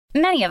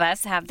Many of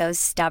us have those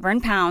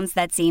stubborn pounds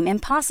that seem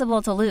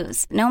impossible to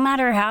lose, no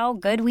matter how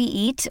good we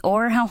eat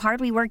or how hard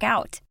we work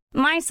out.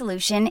 My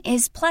solution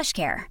is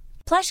PlushCare.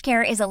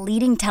 PlushCare is a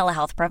leading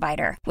telehealth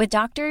provider with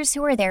doctors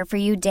who are there for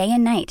you day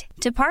and night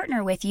to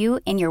partner with you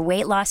in your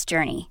weight loss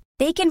journey.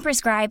 They can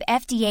prescribe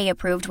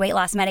FDA-approved weight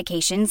loss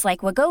medications like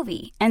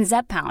Wegovy and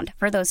Zepbound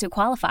for those who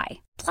qualify.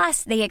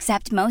 Plus, they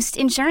accept most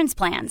insurance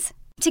plans.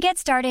 To get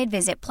started,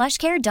 visit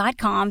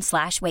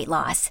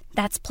plushcare.com/weightloss.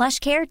 That's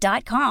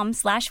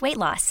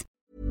plushcare.com/weightloss.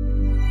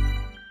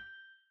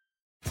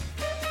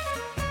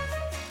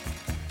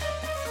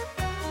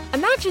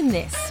 Imagine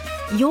this.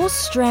 You're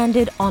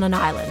stranded on an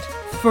island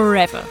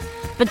forever.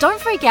 But don't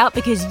freak out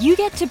because you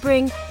get to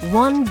bring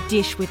one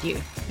dish with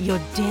you. Your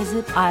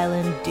desert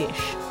island dish.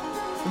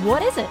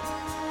 What is it?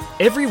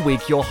 Every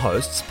week your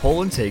hosts,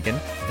 Paul and Tegan,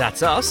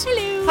 that's us,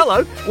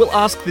 hello, will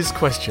ask this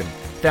question.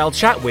 They'll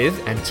chat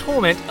with and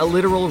torment a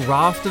literal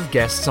raft of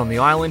guests on the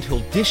island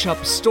who'll dish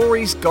up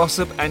stories,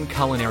 gossip and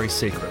culinary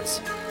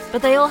secrets.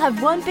 But they all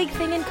have one big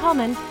thing in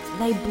common.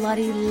 They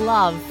bloody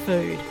love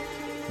food.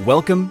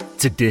 Welcome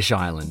to Dish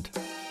Island.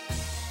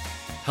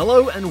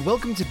 Hello and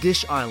welcome to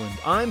Dish Island.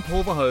 I'm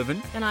Paul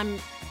Verhoeven. And I'm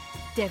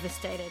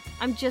devastated.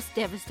 I'm just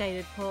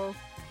devastated, Paul.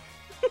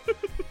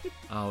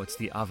 Oh, it's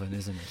the oven,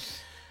 isn't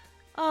it?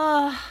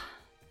 Ah.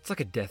 It's like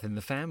a death in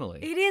the family.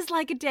 It is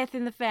like a death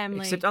in the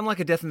family. Except unlike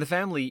a death in the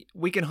family,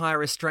 we can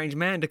hire a strange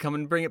man to come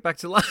and bring it back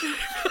to life.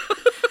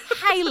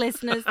 Hey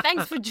listeners,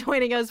 thanks for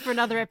joining us for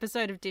another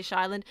episode of Dish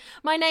Island.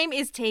 My name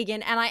is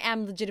Tegan and I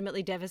am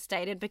legitimately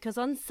devastated because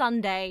on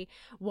Sunday,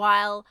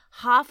 while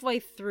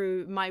halfway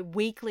through my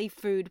weekly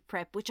food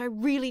prep, which I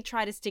really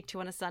try to stick to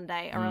on a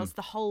Sunday or else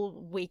the whole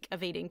week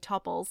of eating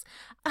topples,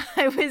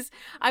 I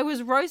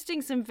was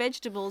roasting some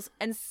vegetables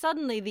and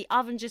suddenly the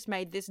oven just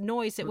made this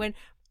noise. It went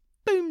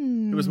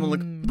boom. It was more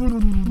like...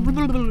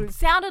 It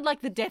sounded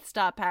like the Death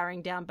Star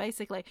powering down,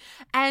 basically.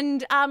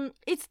 And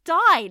it's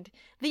died.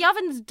 The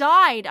oven's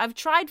died. I've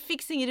tried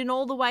fixing it in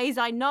all the ways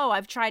I know.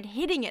 I've tried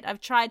hitting it.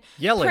 I've tried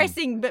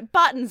pressing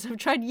buttons. I've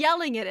tried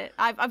yelling at it.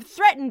 I've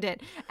threatened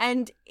it.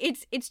 And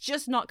it's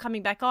just not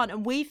coming back on.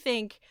 And we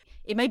think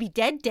it may be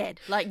dead,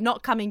 like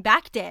not coming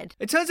back dead.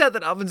 It turns out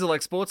that ovens are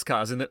like sports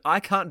cars and that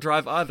I can't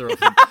drive either of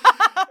them.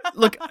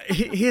 Look,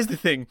 here's the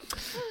thing.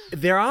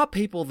 There are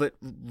people that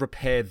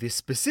repair this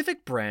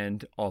specific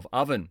brand of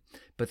oven,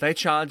 but they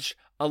charge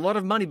a lot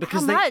of money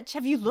because How much?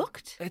 Have you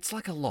looked? It's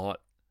like a lot.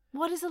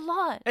 What is a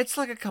lot? It's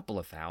like a couple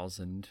of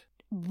thousand.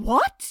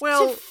 What?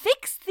 Well, to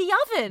fix the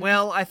oven?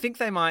 Well, I think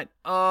they might.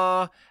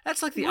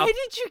 That's like the... Where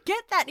did you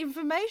get that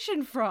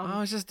information from? I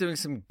was just doing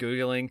some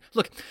Googling.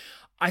 Look,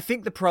 I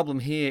think the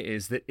problem here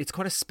is that it's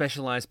quite a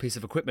specialized piece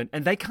of equipment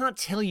and they can't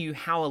tell you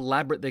how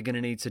elaborate they're going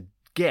to need to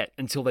get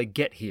until they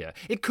get here.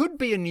 It could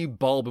be a new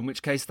bulb, in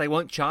which case they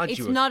won't charge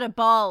you. It's not a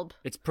bulb.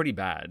 It's pretty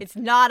bad. It's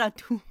not a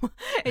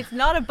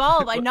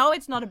bulb. I know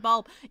it's not a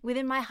bulb.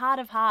 Within my heart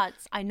of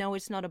hearts, I know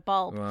it's not a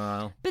bulb.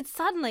 Well. But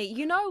suddenly,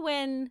 you know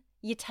when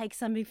you take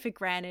something for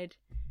granted,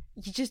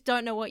 you just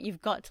don't know what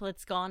you've got till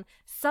it's gone.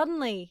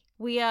 Suddenly,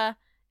 we are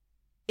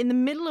in the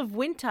middle of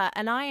winter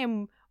and I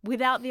am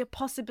without the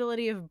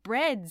possibility of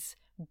breads,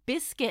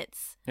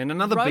 biscuits, and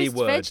another roast B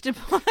word.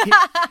 Vegetable.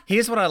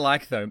 Here's what I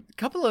like though.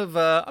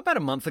 About a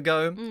month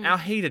ago, our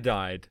heater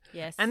died.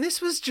 Yes. And this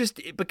was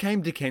it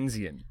became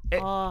Dickensian.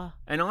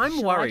 And I'm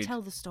Shall worried. I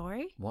tell the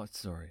story? What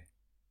story?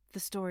 The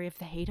story of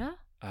the heater?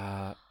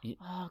 Oh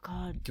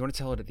God. Do you want to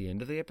tell it at the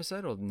end of the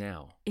episode or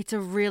now? It's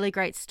a really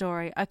great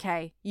story.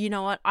 Okay, you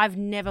know what? I've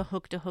never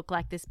hooked a hook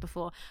like this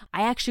before.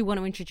 I actually want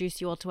to introduce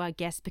you all to our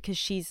guest because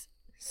she's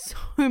so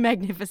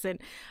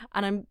magnificent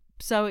and I'm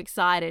so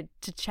excited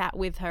to chat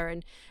with her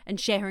and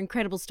share her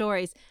incredible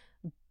stories.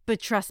 But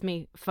trust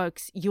me,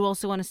 folks, you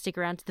also want to stick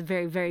around to the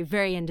very, very,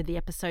 very end of the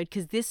episode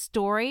because this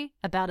story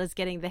about us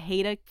getting the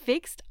heater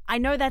fixed, I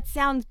know that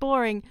sounds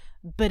boring,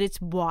 but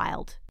it's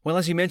wild. Well,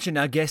 as you mentioned,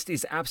 our guest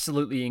is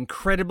absolutely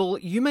incredible.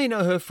 You may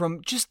know her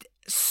from just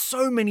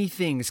so many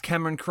things.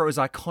 Cameron Crowe's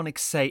iconic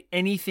Say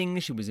Anything.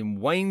 She was in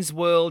Wayne's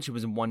World. She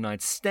was in One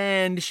Night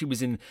Stand. She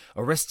was in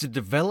Arrested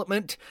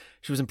Development.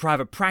 She was in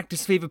Private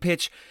Practice, Fever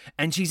Pitch.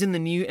 And she's in the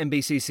new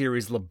NBC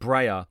series La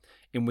Brea,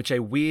 in which a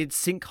weird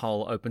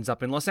sinkhole opens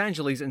up in Los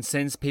Angeles and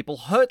sends people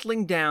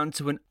hurtling down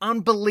to an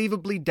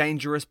unbelievably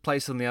dangerous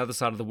place on the other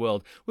side of the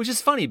world, which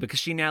is funny because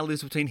she now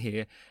lives between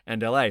here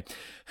and LA.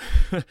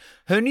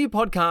 Her new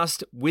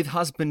podcast with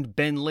husband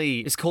Ben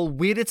Lee is called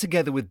Weirder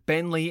Together with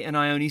Ben Lee and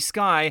Ione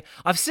Skye.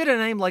 I've said her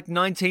name like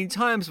 19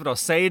 times, but I'll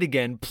say it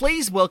again.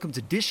 Please welcome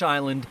to Dish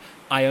Island,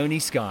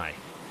 Ione Skye.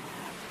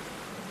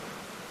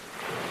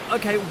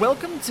 Okay,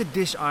 welcome to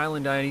Dish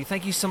Island, Ione.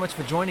 Thank you so much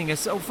for joining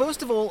us. So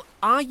first of all,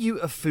 are you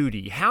a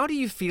foodie? How do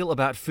you feel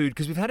about food?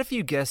 Because we've had a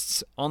few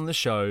guests on the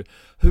show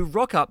who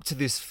rock up to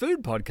this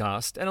food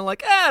podcast and are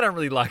like, I don't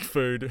really like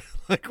food.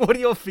 Like, what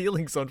are your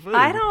feelings on food?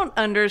 I don't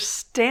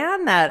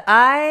understand that.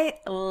 I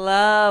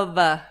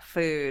love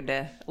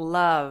food.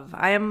 Love.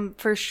 I am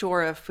for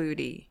sure a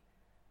foodie.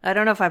 I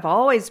don't know if I've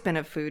always been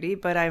a foodie,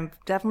 but I'm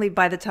definitely,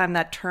 by the time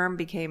that term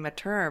became a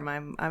term,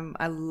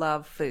 I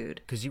love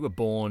food. Because you were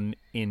born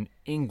in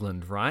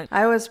England, right?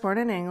 I was born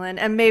in England,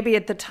 and maybe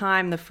at the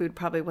time the food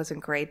probably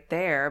wasn't great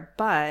there,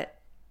 but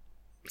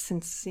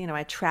since,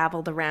 I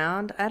traveled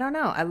around, I don't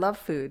know. I love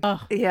food.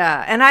 Oh.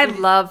 Yeah. And I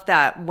love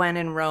that when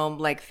in Rome,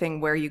 like,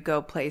 thing where you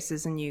go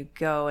places and you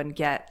go and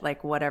get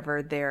like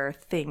whatever their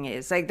thing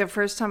is. Like the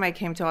first time I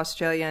came to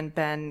Australia and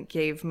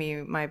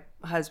my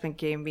husband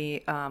gave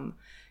me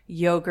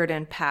yogurt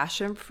and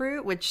passion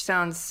fruit, which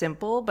sounds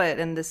simple, but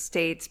in the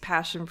States,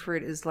 passion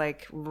fruit is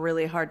like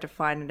really hard to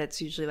find, and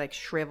it's usually like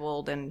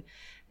shriveled and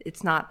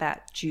it's not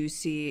that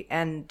juicy.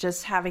 And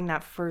just having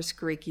that first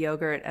Greek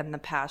yogurt and the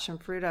passion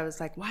fruit, I was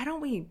like, why don't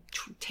we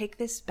take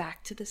this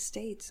back to the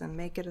States and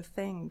make it a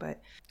thing?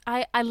 But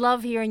I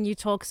love hearing you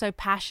talk so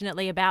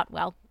passionately about,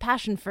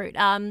 passion fruit,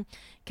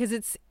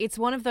 because it's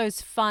one of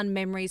those fun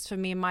memories for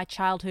me in my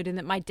childhood, in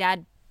that my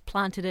dad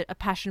planted a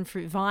passion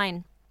fruit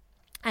vine,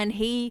 and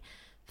he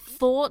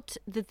thought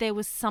that there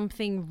was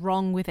something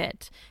wrong with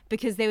it,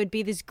 because there would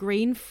be this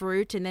green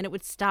fruit and then it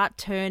would start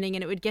turning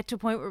and it would get to a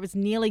point where it was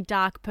nearly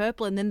dark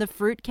purple, and then the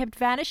fruit kept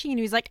vanishing, and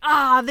he was like,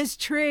 this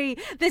tree,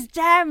 this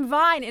damn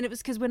vine. And it was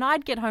because when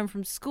I'd get home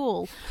from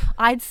school,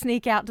 I'd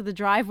sneak out to the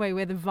driveway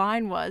where the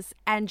vine was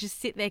and just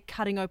sit there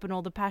cutting open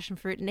all the passion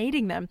fruit and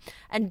eating them,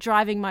 and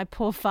driving my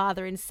poor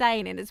father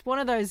insane. And it's one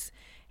of those,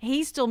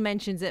 he still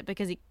mentions it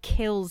because it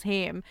kills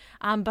him.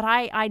 But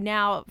I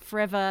now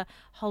forever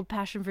hold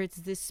passion fruits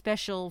as this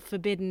special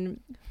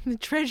forbidden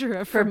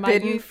treasure from my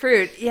forbidden youth.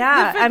 fruit.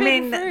 Yeah. I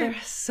mean, fruit.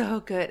 they're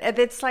so good. And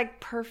it's like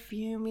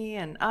perfumey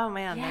and oh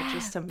man, Yeah, they're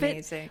just but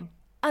amazing.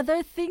 Are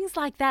there things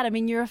like that? I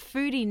mean, you're a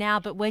foodie now,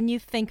 but when you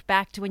think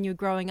back to when you were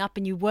growing up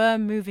and you were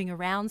moving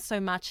around so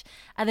much,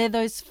 are there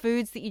those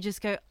foods that you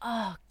just go,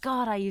 oh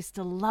God, I used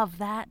to love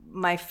that?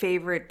 My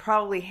favorite,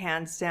 probably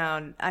hands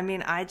down, I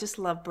mean, I just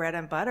love bread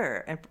and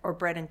butter or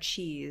bread and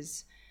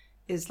cheese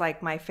is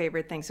like my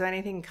favorite thing. So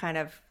anything kind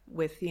of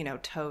with,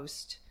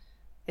 toast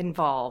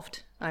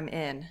involved, I'm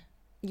in.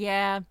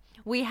 Yeah,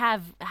 we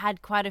have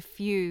had quite a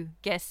few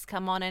guests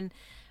come on, and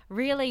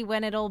really,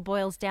 when it all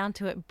boils down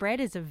to it, bread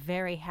is a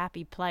very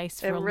happy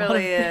place for a lot of people. It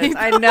really is.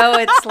 I know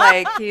it's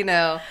like,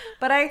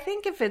 but I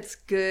think if it's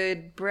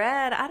good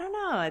bread, I don't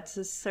know. It's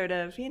just sort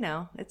of,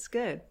 it's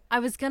good. I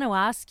was going to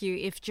ask you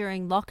if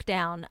during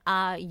lockdown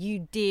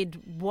you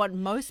did what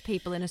most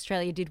people in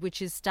Australia did,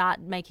 which is start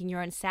making your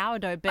own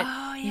sourdough, but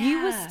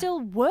you were still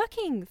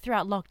working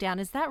throughout lockdown.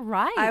 Is that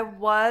right? I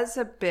was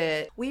a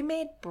bit. We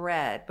made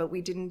bread, but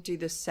we didn't do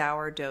the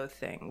sourdough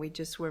thing. We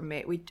just were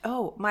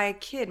my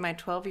kid, my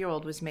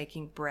 12-year-old was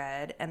making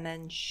bread, and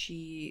then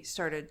she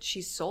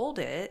sold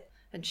it,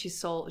 and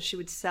she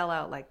would sell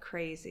out like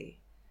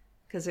crazy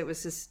because it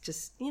was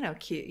just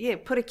cute. Yeah,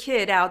 put a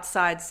kid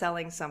outside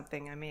selling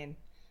something. I mean,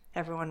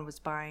 everyone was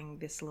buying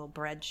this little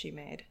bread she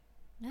made.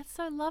 That's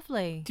so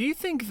lovely. Do you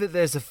think that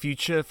there's a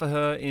future for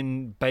her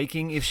in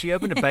baking? If she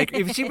opened a bakery,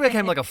 if she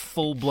became like a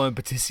full-blown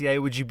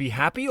patissier, would you be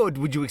happy, or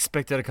would you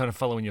expect her to kind of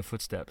follow in your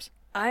footsteps?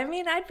 I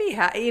mean, I'd be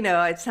happy.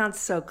 It sounds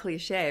so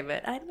cliche,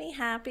 but I'd be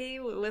happy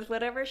with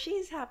whatever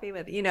she's happy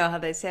with. You know how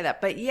they say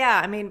that. But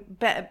yeah, I mean,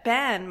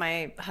 Ben,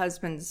 my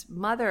husband's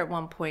mother, at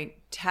one point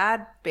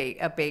had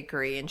a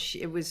bakery, and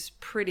it was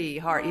pretty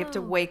hard. You have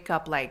to wake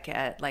up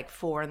at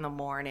 4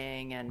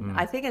 a.m, and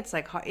I think it's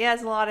like hard. Yeah,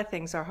 a lot of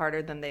things are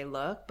harder than they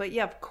look. But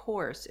yeah, of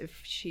course, if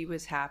she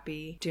was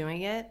happy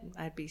doing it,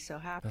 I'd be so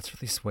happy. That's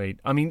really sweet.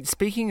 I mean,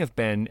 speaking of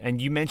Ben, and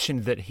you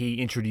mentioned that he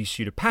introduced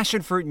you to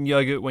passion fruit and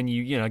yogurt when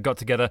you got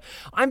together.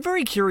 I'm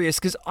very curious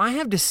because I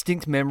have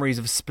distinct memories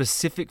of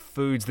specific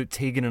foods that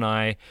Tegan and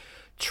I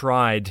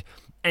tried.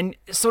 And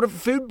sort of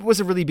food was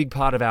a really big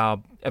part of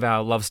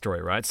our love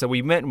story, right? So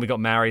we met and we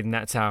got married, and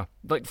that's how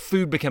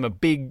food became a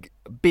big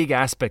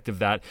aspect of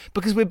that,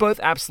 because we're both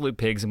absolute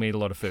pigs and we eat a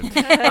lot of food.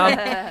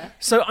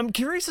 So I'm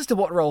curious as to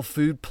what role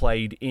food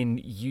played in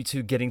you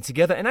two getting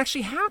together, and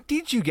actually, how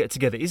did you get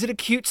together? Is it a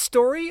cute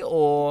story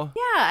or?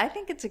 Yeah, I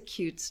think it's a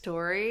cute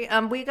story.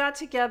 We got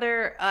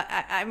together.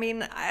 I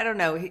mean, I don't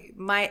know.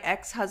 My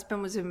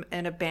ex-husband was in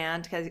a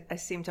band because I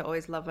seem to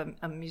always love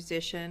a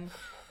musician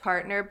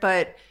partner,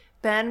 but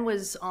Ben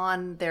was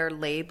on their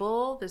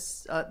label,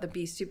 the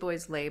Beastie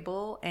Boys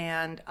label,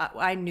 and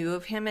I knew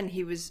of him, and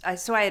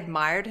so I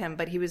admired him,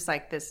 but he was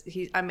like this.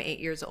 I'm 8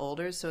 years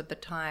older, so at the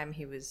time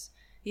he was,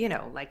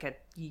 like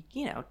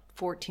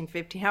 14,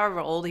 15, however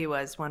old he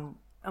was when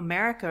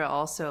America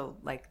also,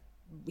 like,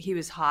 he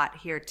was hot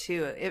here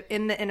too.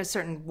 In a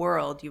certain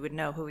world, you would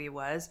know who he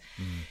was.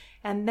 Mm-hmm.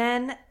 And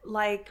then,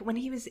 like, when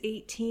he was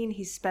 18,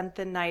 he spent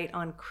the night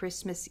on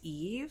Christmas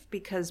Eve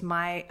because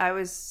I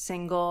was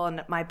single,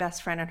 and my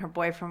best friend and her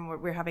boyfriend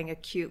were having a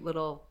cute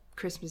little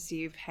Christmas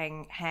Eve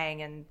hang,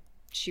 and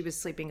she was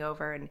sleeping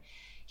over, and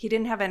he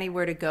didn't have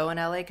anywhere to go in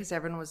LA because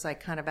everyone was like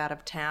kind of out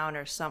of town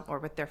or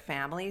with their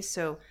families.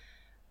 So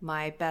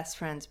my best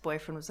friend's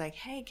boyfriend was like,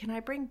 "Hey, can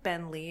I bring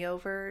Ben Lee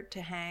over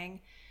to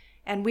hang?"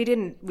 and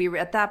we were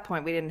at that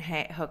point, we didn't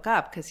hook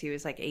up because he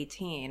was like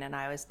 18 and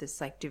I was this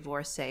like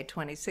divorcee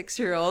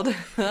 26-year-old.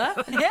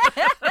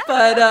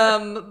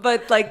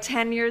 But like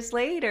 10 years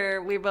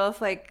later, we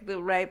both like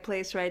the right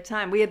place, right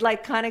time. We had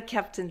like kind of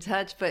kept in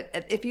touch, but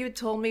if you had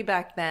told me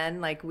back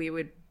then, like we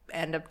would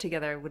end up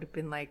together, I would have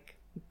been like,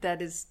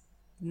 that is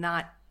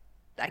not,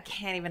 I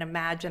can't even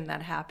imagine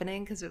that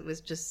happening because it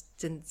was just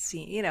didn't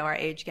seem, you know, our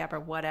age gap or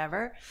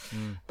whatever.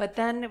 But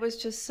then it was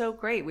just so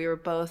great. We were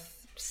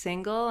both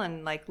single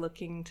and like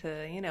looking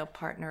to, you know,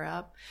 partner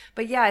up.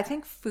 But yeah, I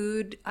think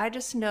food, I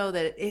just know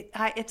that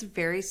it's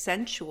very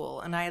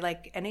sensual. And I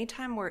like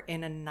anytime we're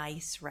in a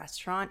nice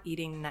restaurant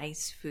eating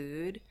nice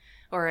food,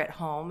 or at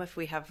home if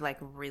we have like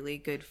really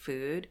good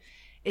food,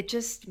 it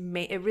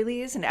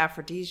really is an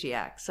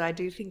aphrodisiac. So I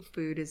do think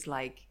food is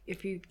like,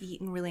 if you've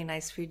eaten really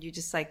nice food, you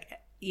just like,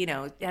 you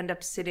know, end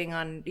up sitting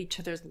on each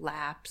other's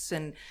laps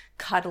and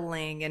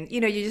cuddling and,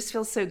 you know, you just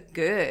feel so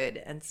good.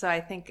 And so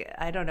I think,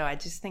 I don't know, I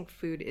just think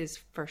food is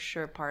for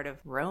sure part of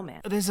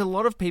romance. There's a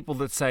lot of people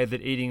that say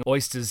that eating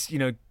oysters, you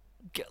know,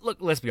 look,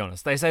 let's be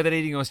honest. They say that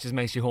eating oysters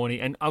makes you horny,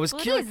 and I was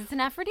curious. It is. It's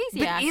an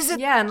aphrodisiac. But is it?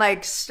 Yeah, and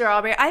like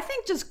strawberry. I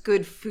think just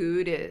good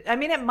food is. I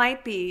mean, there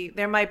might be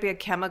a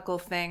chemical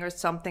thing or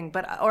something,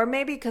 but or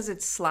maybe because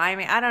it's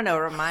slimy. I don't know. It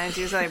reminds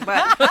you something,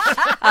 but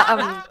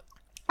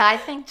I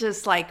think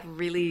just like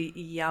really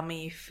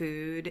yummy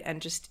food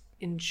and just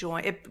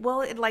enjoy it.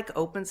 Well, it like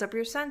opens up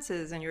your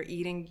senses, and you're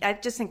eating. I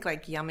just think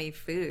like yummy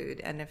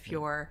food, and if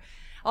you're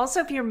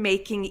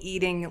making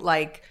eating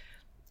like.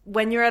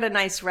 When you're at a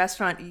nice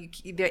restaurant,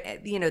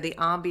 you know, the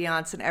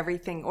ambiance and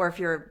everything, or if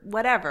you're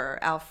whatever,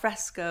 al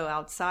fresco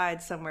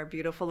outside somewhere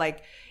beautiful,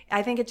 like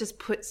I think it just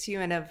puts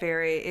you in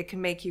it can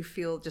make you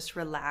feel just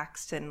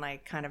relaxed and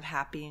like kind of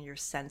happy and your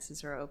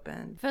senses are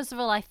open. First of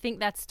all, I think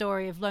that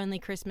story of Lonely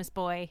Christmas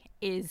Boy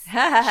is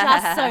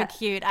just so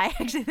cute. I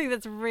actually think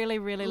that's really,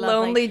 really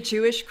lovely. Lonely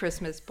Jewish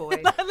Christmas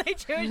Boy. Lonely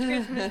Jewish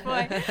Christmas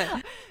Boy.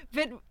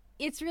 But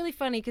it's really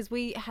funny because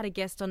we had a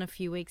guest on a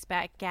few weeks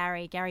back,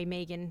 Gary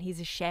Megan.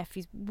 He's a chef.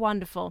 He's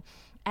wonderful.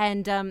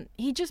 And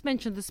he just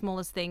mentioned the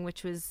smallest thing,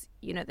 which was,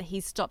 you know, that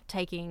he's stopped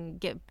getting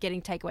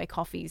takeaway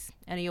coffees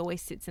and he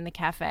always sits in the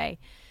cafe.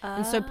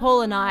 And so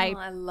Paul and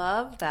I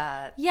love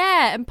that.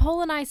 Yeah, and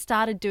Paul and I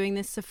started doing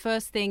this. So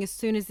first thing, as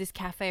soon as this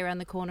cafe around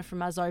the corner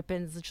from us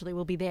opens, literally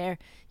we'll be there,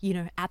 you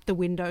know, at the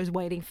windows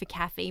waiting for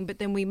caffeine. But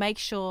then we make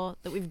sure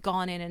that we've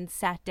gone in and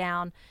sat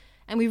down.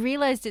 And we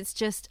realized it's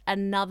just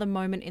another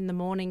moment in the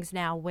mornings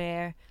now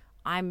where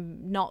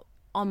I'm not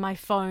on my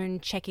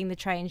phone checking the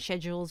train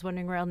schedules,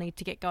 wondering where I'll need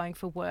to get going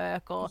for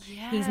work, or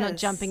he's not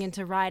jumping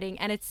into writing.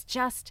 And it's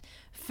just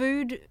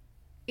food.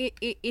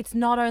 It's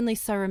not only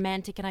so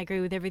romantic, and I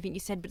agree with everything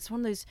you said, but it's one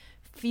of those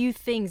few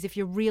things, if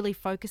you're really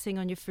focusing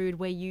on your food,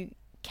 where you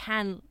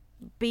can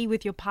be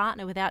with your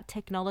partner without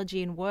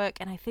technology and work.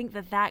 And I think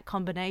that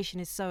combination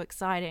is so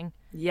exciting.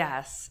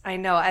 Yes, I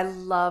know. I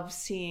love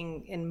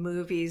seeing in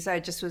movies. I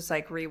just was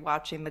like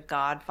rewatching The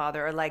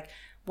Godfather, or like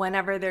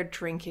whenever they're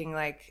drinking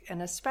like an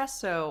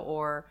espresso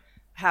or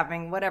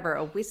having whatever,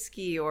 a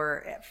whiskey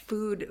or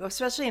food,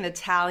 especially in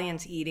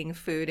Italians eating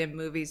food in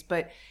movies.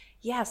 But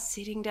yeah,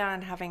 sitting down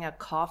and having a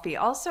coffee.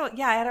 Also,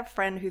 yeah, I had a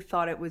friend who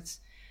thought it was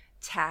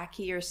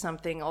tacky or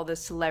something, all the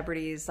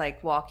celebrities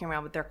like walking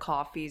around with their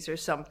coffees or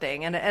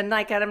something, and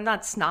like I'm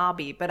not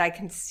snobby, but I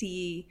can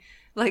see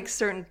like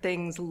certain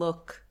things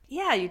look,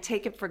 yeah, you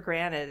take it for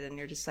granted and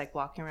you're just like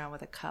walking around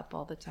with a cup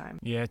all the time.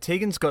 Yeah,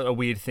 Tegan's got a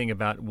weird thing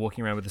about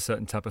walking around with a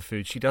certain type of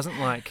food she doesn't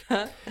like.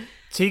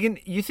 Tegan,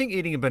 you think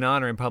eating a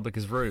banana in public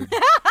is rude?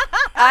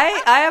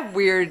 I have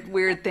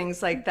weird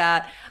things like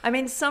that. I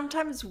mean,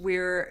 sometimes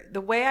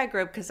the way I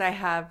grew up, because I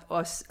have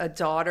a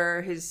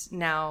daughter who's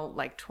now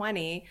like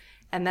 20.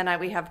 And then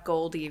we have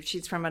Goldie.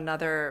 She's from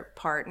another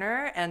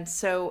partner. And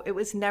so it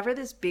was never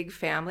this big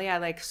family. I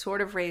like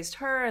sort of raised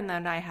her, and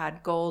then I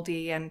had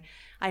Goldie, and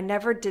I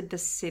never did the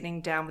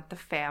sitting down with the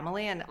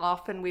family. And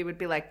often we would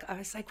be like, I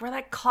was like, we're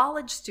like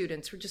college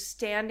students. We're just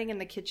standing in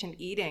the kitchen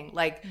eating,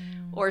 like,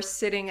 or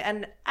sitting.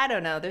 And I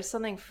don't know, there's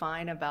something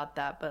fine about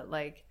that. But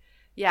like,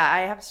 yeah,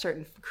 I have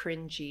certain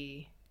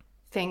cringy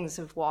things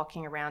of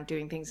walking around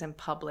doing things in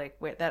public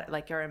that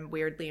like are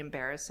weirdly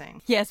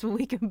embarrassing. Yes, well,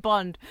 we can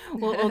bond.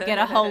 We'll get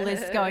a whole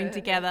list going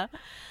together.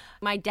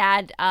 My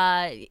dad,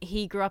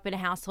 he grew up in a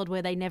household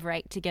where they never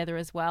ate together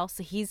as well.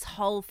 So his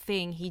whole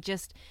thing,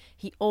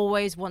 he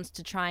always wants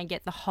to try and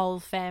get the whole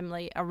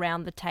family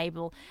around the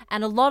table.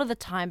 And a lot of the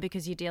time,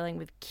 because you're dealing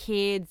with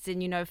kids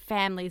and, you know,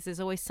 families,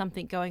 there's always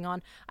something going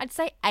on. I'd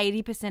say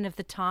 80% of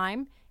the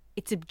time,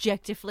 it's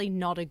objectively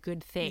not a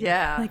good thing.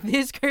 Yeah. Like,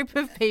 this group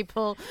of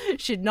people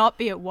should not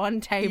be at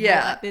one table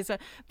like this.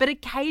 But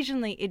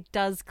occasionally it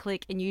does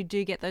click, and you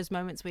do get those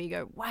moments where you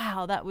go,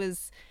 wow, that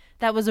was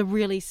a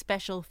really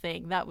special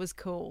thing. That was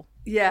cool.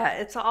 Yeah,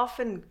 it's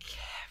often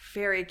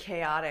very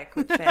chaotic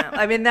with family.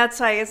 I mean, that's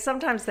why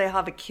sometimes they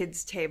have a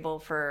kids table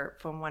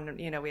from when,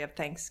 you know, we have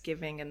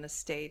Thanksgiving in the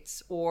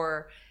States,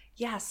 or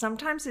yeah,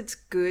 sometimes it's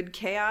good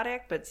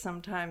chaotic, but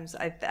sometimes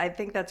I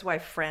think that's why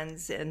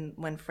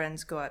when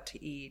friends go out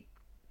to eat,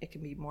 it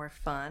can be more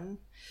fun.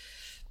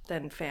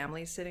 than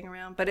family sitting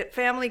around. But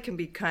family can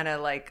be kind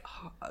of like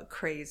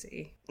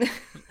crazy.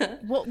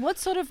 What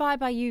sort of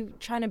vibe are you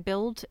trying to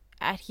build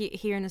at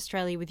here in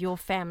Australia with your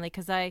family?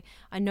 Because I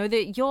know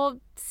that you're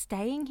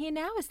staying here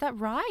now. Is that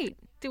right?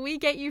 Do we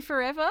get you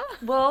forever?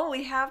 Well,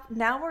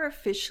 we're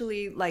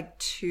officially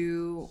like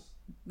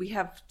we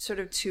have sort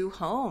of 2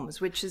 homes,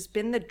 which has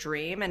been the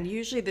dream. And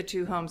usually the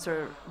 2 homes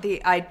are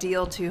the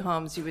ideal 2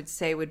 homes, you would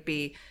say, would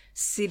be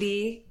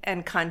city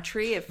and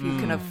country if you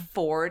can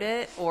afford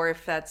it, or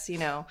if that's,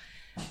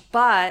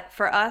 but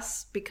for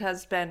us,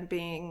 because Ben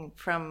being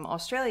from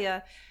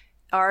Australia,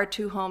 our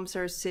 2 homes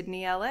are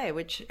Sydney, LA,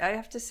 which I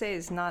have to say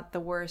is not the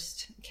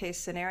worst case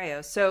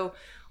scenario. So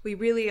we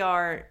really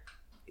are,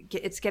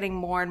 it's getting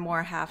more and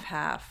more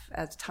half-half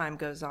as time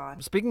goes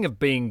on. Speaking of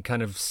being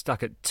kind of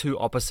stuck at 2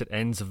 opposite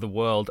ends of the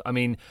world, I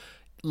mean,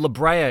 La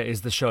Brea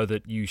is the show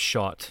that you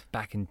shot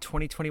back in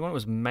 2021. It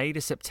was May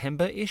to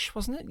September-ish,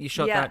 wasn't it? You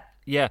shot that?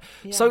 Yeah.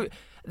 So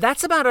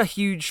that's about a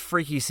huge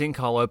freaky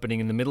sinkhole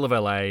opening in the middle of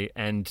LA,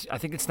 and I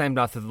think it's named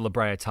after the La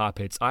Brea Tar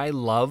Pits. I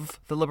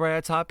love the La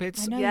Brea Tar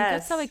Pits. I know, you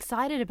got so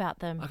excited about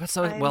them. I got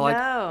so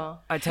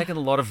I'd taken a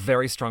lot of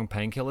very strong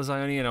painkillers,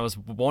 Ione, and I was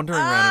wandering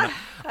around.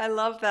 And I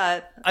love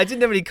that. I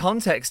didn't have any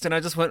context, and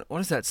I just went,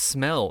 "What is that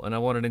smell?" And I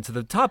wandered into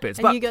the tar pits.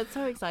 And you got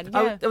so excited.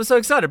 Yeah. I was so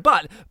excited.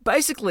 But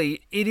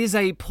basically, it is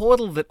a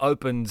portal that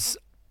opens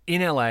in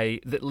LA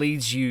that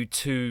leads you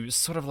to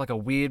sort of like a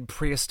weird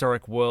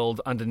prehistoric world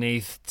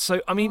underneath.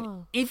 So, I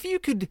mean, if you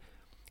could,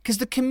 because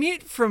the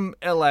commute from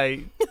LA,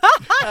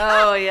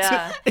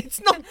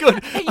 it's not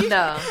good.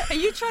 Are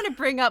you trying to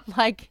bring up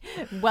like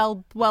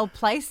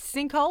well-placed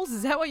sinkholes?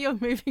 Is that what you're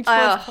moving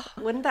towards?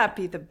 Wouldn't that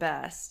be the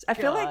best? I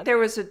feel like there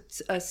was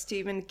a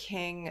Stephen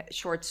King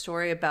short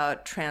story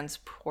about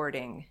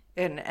transporting.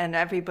 And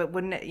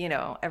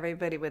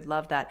everybody would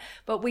love that.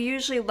 But we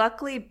usually,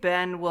 luckily,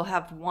 Ben will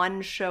have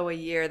 1 show a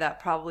year that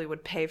probably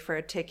would pay for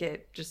a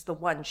ticket, just the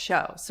 1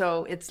 show.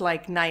 So it's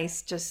like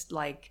nice, just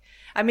like,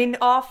 I mean,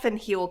 often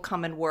he will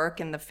come and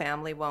work and the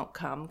family won't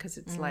come because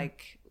it's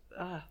like,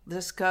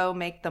 just go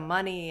make the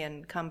money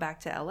and come back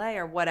to LA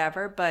or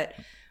whatever. But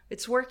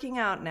it's working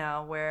out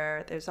now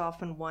where there's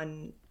often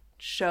 1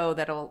 show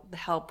that'll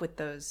help with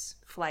those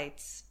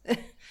flights.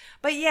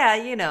 But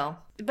yeah,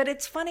 but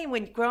it's funny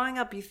when growing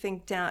up you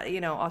think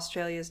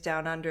Australia's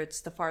down under, it's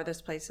the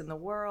farthest place in the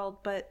world,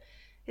 but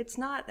it's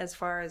not as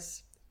far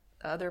as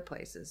other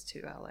places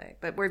to LA.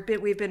 But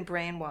we've been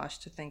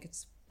brainwashed to think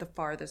it's the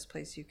farthest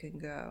place you can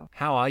go.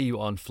 How are you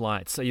on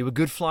flights? Are you a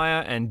good flyer,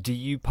 and do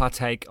you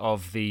partake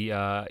of the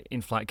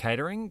in-flight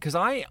catering? Because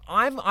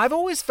I've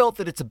always felt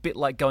that it's a bit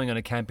like going on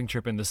a camping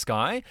trip in the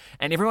sky,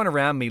 and everyone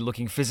around me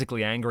looking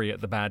physically angry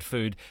at the bad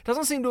food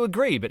doesn't seem to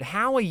agree. But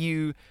how are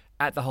you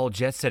at the whole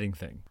jet setting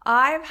thing?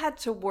 I've had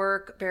to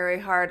work very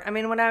hard. I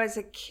mean, when I was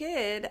a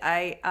kid,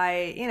 I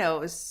it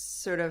was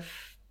sort of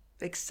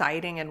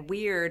exciting and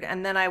weird,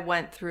 and then I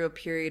went through a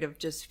period of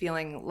just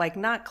feeling like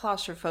not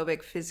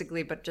claustrophobic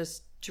physically, but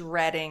just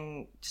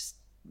dreading.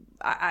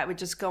 I would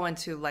just go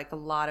into like a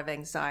lot of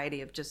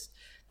anxiety of just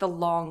the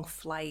long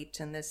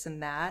flight and this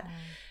and that.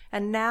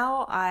 And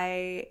now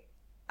I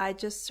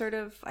just sort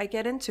of, I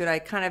get into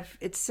it.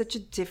 It's such a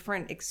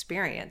different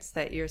experience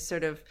that you're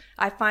sort of,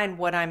 I find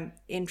what I'm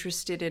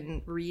interested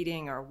in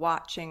reading or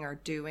watching or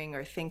doing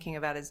or thinking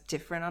about is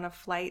different on a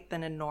flight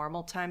than in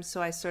normal times.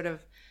 So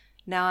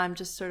now I'm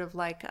just sort of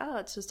like,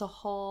 it's just a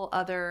whole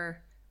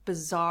other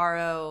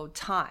bizarro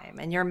time,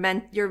 and your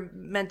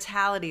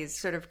mentality is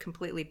sort of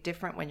completely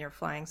different when you're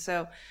flying.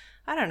 So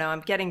I don't know,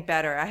 I'm getting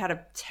better. I had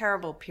a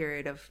terrible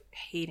period of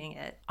hating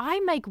it. I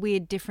make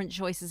weird different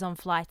choices on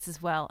flights as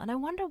well, and I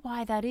wonder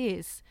why that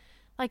is.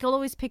 Like, I'll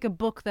always pick a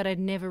book that I'd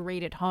never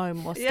read at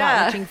home, or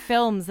start watching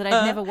films that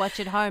I'd never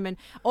watch at home, and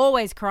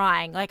always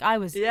crying. Like, I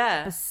was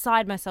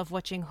beside myself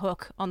watching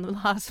Hook on the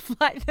last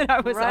flight that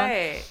I was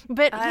on.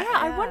 But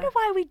I wonder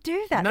why we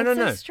do that. No.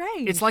 So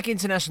strange. It's like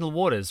international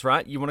waters,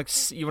 right? You want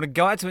to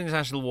go out to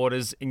international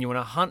waters, and you want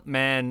to hunt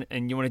man,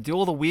 and you want to do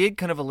all the weird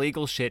kind of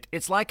illegal shit.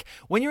 It's like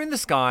when you're in the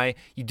sky,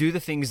 you do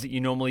the things that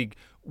you normally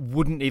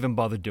wouldn't even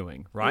bother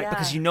doing, right?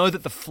 Because you know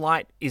that the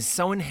flight is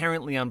so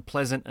inherently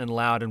unpleasant and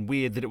loud and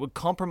weird that it would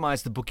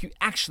compromise the book you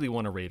actually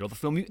want to read or the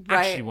film you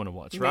actually want to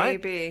watch,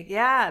 right? Maybe.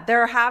 Yeah.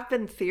 There have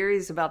been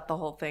theories about the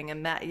whole thing,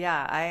 and that,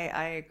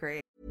 I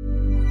agree.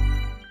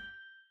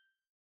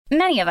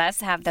 Many of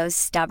us have those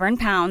stubborn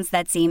pounds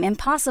that seem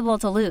impossible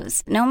to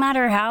lose, no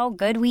matter how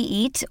good we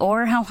eat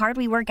or how hard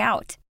we work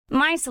out.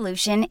 My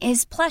solution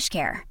is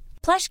PlushCare.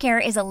 PlushCare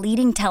is a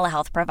leading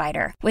telehealth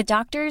provider with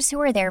doctors who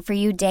are there for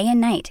you day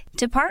and night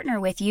to partner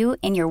with you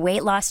in your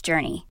weight loss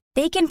journey.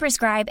 They can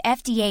prescribe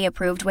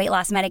FDA-approved weight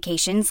loss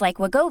medications like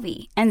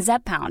Wegovy and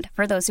Zepbound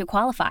for those who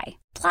qualify.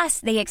 Plus,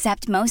 they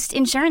accept most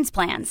insurance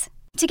plans.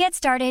 To get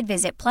started,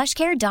 visit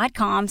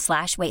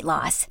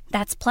plushcare.com/weightloss.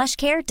 That's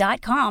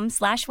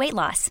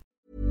plushcare.com/weightloss.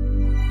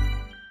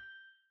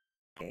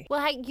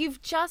 Well, hey,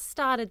 you've just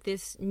started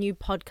this new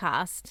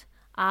podcast.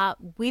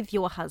 with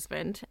your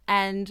husband,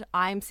 and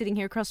I'm sitting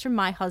here across from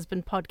my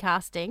husband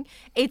podcasting.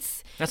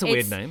 That's a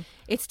weird name.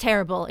 It's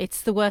terrible.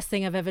 It's the worst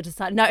thing I've ever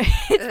decided. No,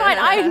 it's fine.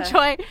 I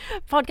enjoy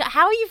podcast.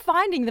 How are you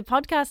finding the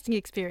podcasting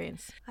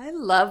experience? I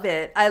love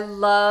it. I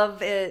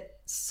love it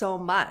so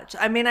much.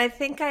 I mean, I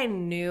think I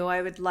knew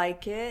I would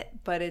like it,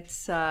 but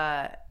it's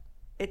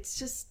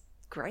just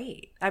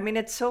great. I mean,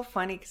 it's so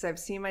funny because I've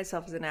seen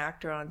myself as an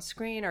actor on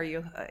screen, or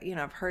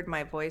I've heard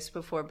my voice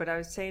before. But I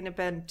was saying to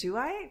Ben, do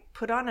I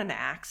put on an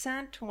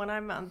accent when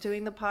I'm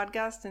doing the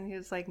podcast? And he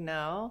was like,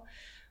 no.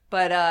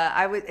 But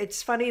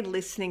it's funny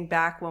listening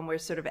back when we're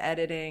sort of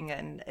editing,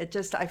 and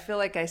I feel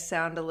like I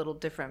sound a little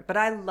different. But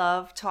I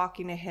love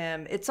talking to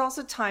him. It's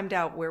also timed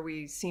out where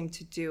we seem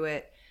to do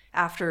it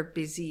after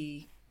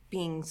busy,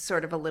 being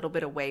sort of a little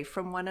bit away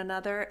from one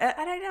another.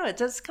 And I know, it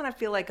does kind of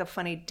feel like a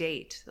funny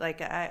date.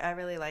 Like, I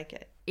really like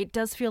it. It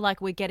does feel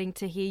like we're getting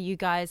to hear you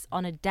guys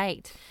on a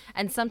date.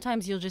 And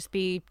sometimes you'll just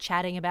be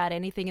chatting about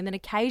anything, and then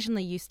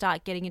occasionally you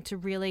start getting into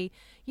really,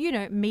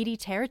 meaty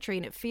territory,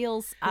 and it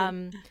feels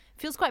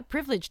quite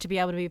privileged to be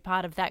able to be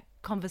part of that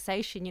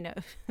conversation,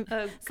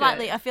 Oh,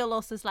 slightly. I feel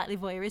also slightly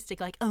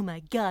voyeuristic, like, oh my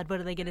God, what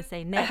are they going to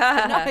say next?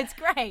 But no, it's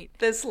great.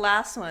 This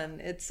last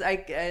one,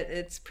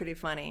 it's pretty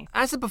funny.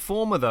 As a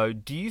performer, though,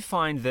 do you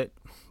find that,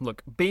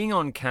 look, being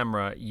on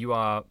camera, you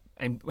are,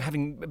 and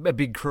having a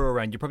big crew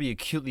around, you're probably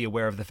acutely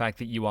aware of the fact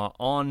that you are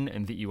on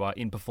and that you are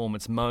in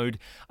performance mode.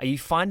 Are you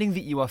finding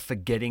that you are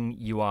forgetting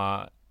you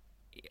are,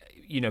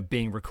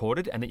 being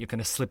recorded, and that you're kind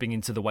of slipping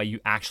into the way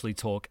you actually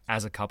talk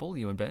as a couple,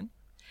 you and Ben?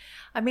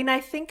 I mean, I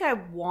think I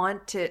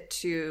want it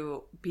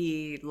to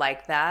be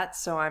like that,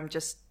 so I'm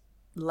just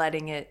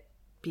letting it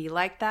be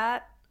like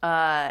that.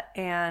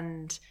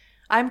 And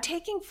I'm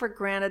taking for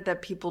granted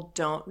that people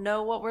don't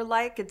know what we're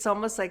like. It's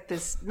almost like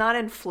this, not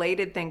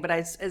inflated thing, but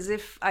as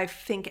if I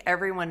think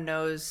everyone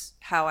knows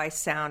how I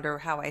sound or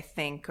how I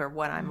think or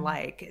what I'm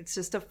like. It's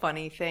just a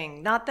funny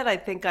thing. Not that I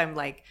think I'm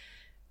like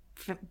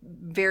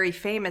very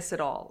famous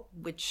at all,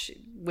 which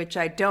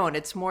I don't.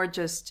 It's more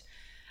just,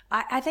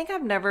 I think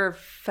I've never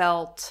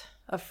felt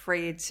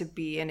afraid to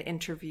be in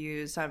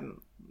interviews.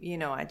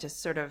 I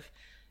just sort of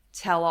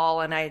tell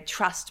all, and I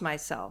trust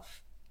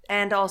myself.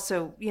 And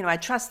also, I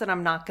trust that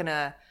I'm not going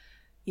to,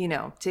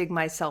 dig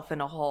myself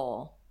in a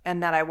hole,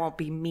 and that I won't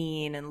be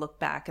mean and look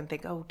back and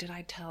think, oh, did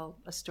I tell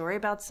a story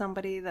about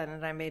somebody that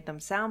I made them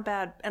sound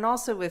bad? And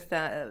also with,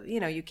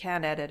 you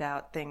can edit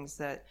out things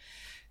that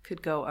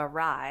could go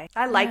awry.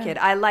 I like it.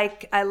 I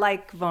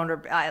like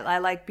vulnerable. I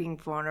like being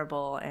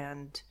vulnerable,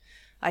 and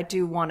I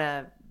do want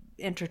to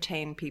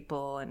entertain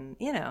people, and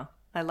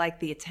I like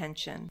the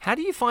attention. How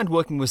do you find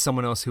working with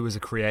someone else who is a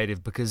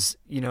creative? Because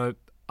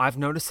I've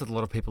noticed that a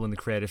lot of people in the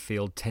creative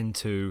field tend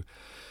to,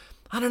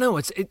 I don't know,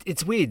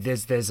 it's weird.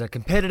 There's a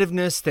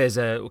competitiveness,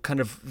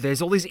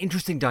 there's all these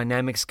interesting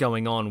dynamics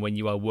going on when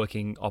you are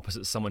working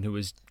opposite someone who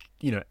is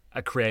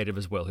a creative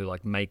as well, who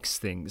like makes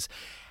things.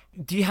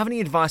 Do you have any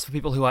advice for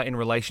people who are in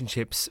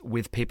relationships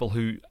with people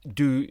who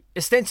do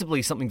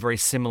ostensibly something very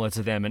similar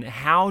to them? And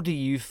how do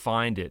you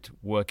find it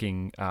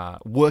working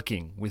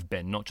with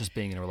Ben, not just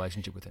being in a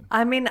relationship with him?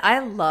 I mean,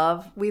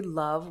 we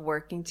love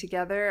working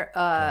together.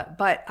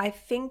 But I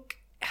think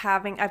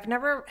I've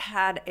never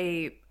had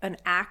an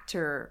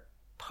actor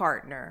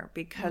partner,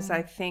 because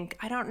I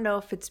don't know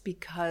if it's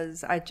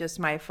because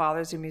my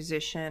father's a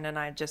musician and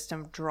I just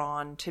am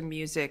drawn to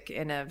music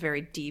in a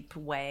very deep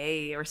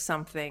way or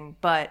something,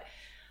 but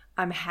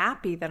I'm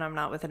happy that I'm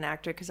not with an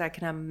actor, because I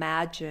can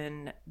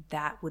imagine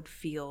that would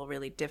feel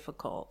really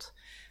difficult.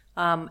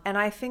 And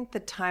I think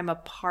the time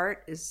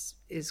apart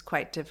is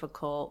quite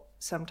difficult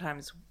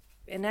sometimes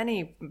in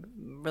any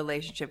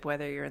relationship,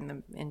 whether you're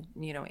in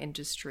the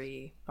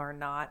industry or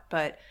not.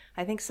 But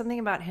I think something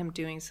about him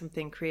doing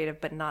something creative,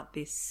 but not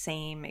the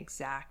same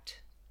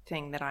exact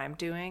thing that I'm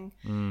doing,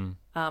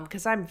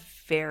 because I'm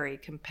very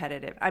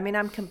competitive. I mean,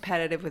 I'm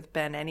competitive with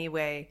Ben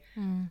anyway.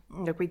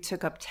 Like, we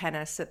took up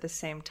tennis at the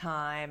same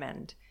time,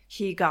 and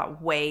he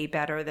got way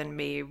better than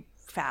me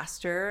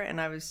faster, and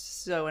I was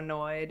so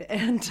annoyed.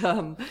 And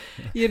so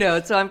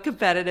I'm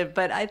competitive,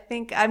 but I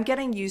think I'm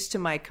getting used to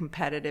my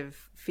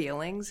competitive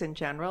feelings in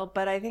general.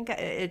 But I think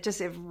it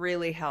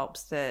really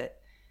helps that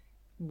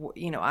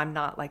I'm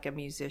not like a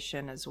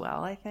musician as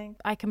well. I think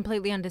I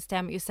completely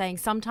understand what you're saying.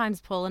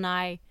 Sometimes Paul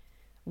and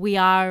we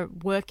are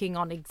working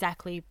on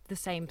exactly the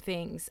same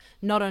things.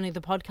 Not only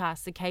the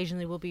podcast,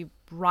 occasionally we'll be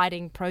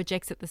writing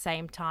projects at the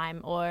same time,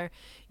 or,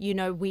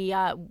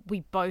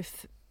 we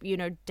both,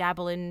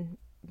 dabble in,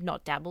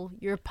 not dabble,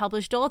 you're a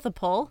published author,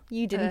 Paul.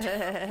 You didn't.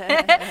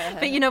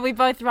 But, we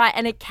both write,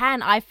 and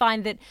I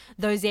find that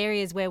those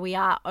areas where we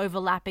are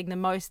overlapping the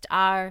most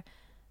are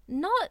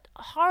not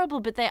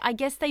horrible, but I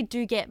guess they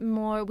do get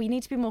more, we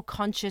need to be more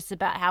conscious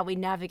about how we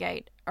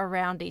navigate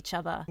around each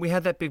other. We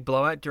had that big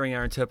blowout during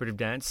our interpretive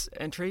dance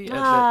entry.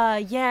 Yeah.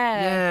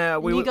 Yeah.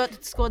 You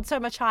got scored so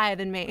much higher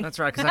than me. That's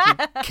right, because I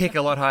can kick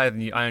a lot higher than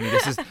you.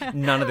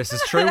 None of this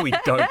is true. We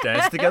don't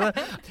dance together.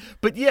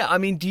 But yeah, I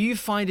mean, have you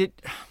found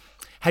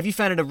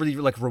it a really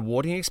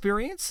rewarding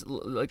experience?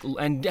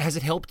 And has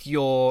it helped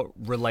your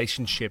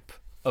relationship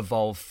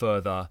evolve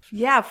further?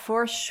 Yeah,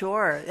 for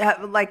sure.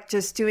 Like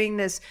just doing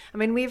this. I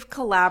mean, we've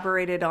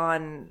collaborated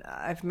on,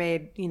 I've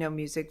made,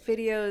 music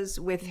videos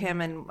with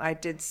him, and I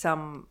did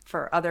some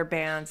for other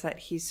bands that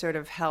he sort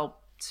of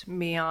helped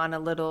me on a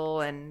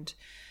little. And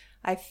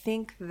I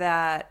think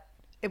that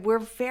we're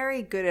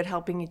very good at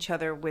helping each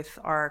other with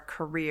our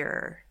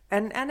career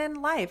and in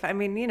life. I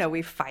mean,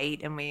 we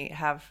fight and we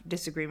have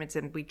disagreements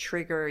and we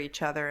trigger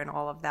each other and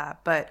all of that.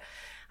 But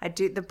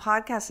the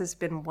podcast has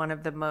been one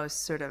of the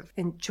most sort of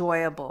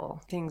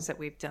enjoyable things that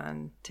we've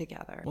done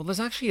together. Well, there's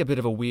actually a bit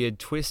of a weird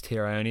twist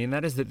here, Ione, and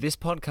that is that this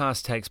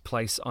podcast takes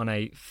place on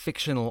a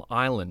fictional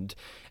island.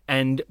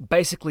 And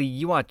basically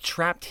you are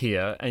trapped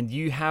here and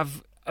you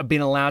have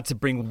been allowed to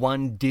bring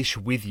one dish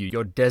with you,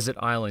 your desert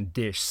island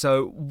dish.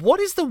 So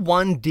what is the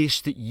one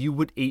dish that you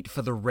would eat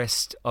for the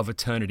rest of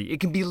eternity? It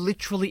can be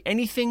literally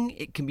anything.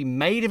 It can be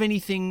made of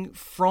anything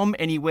from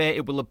anywhere.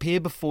 It will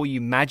appear before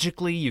you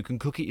magically. You can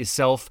cook it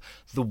yourself.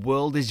 The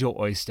world is your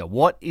oyster.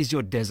 What is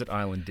your desert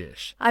island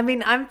dish? I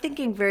mean, I'm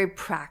thinking very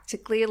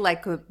practically,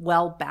 like a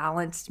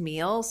well-balanced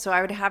meal. So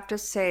I would have to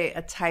say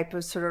a type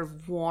of sort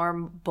of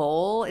warm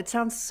bowl. It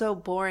sounds so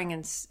boring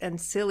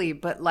and silly,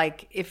 but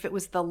like if it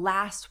was the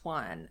last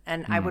one,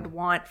 and I would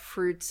want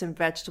fruits and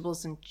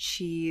vegetables and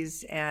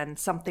cheese and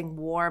something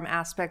warm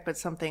aspect, but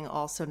something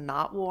also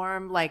not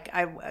warm. Like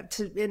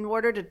in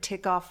order to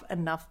tick off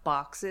enough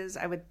boxes,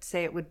 I would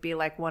say it would be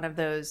like one of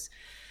those,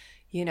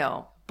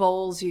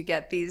 bowls you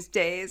get these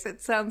days.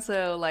 It sounds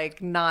so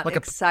like not like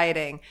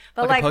exciting,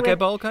 but like a poke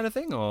bowl kind of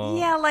thing, or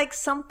yeah, like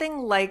something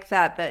like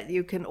that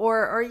you can,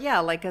 or yeah,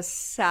 like a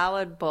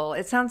salad bowl.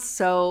 It sounds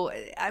so.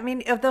 I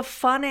mean, the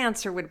fun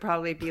answer would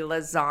probably be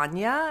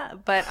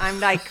lasagna, but I'm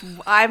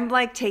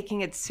like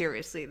taking it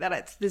seriously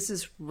that this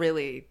is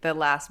really the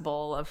last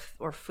bowl of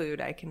or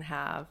food I can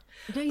have.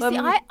 No, you see,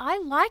 I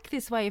like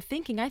this way of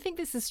thinking. I think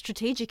this is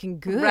strategic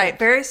and good. Right,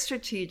 very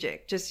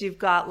strategic. Just you've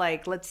got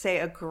like, let's say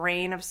a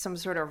grain of some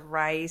sort of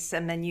rice,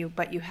 and then you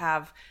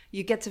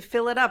get to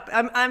fill it up.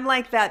 I'm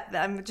like that.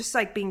 I'm just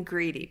like being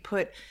greedy.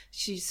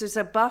 There's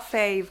a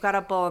buffet. You've got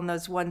a bowl, and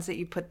those ones that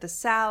you put the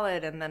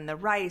salad and then the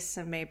rice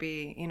and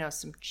maybe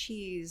some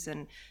cheese,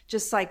 and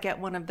just like get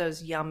one of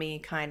those yummy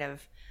kind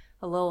of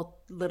a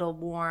little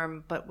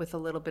warm, but with a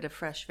little bit of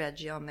fresh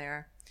veggie on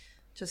there.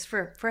 Just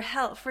for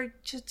health,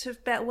 just to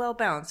well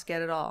balanced,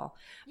 get it all.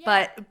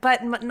 Yeah.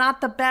 But not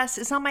the best.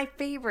 It's not my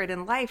favorite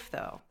in life,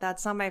 though.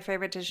 That's not my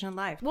favorite dish in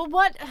life. Well,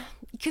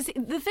 because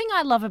the thing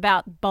I love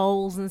about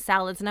bowls and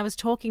salads, and I was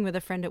talking with a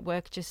friend at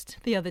work just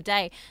the other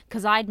day,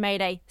 because I'd made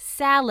a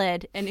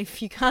salad, and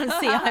if you can't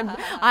see, I'm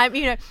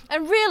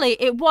and really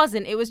it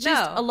wasn't. It was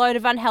just a load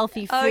of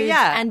unhealthy foods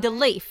and a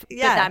leaf, but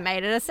that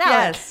made it a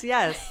salad.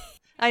 Yes.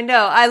 I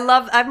know. I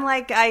love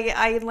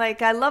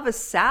a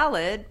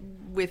salad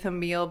with a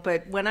meal,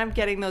 but when I'm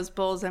getting those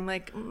bowls, I'm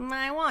like,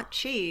 I want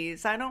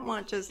cheese. I don't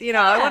want just,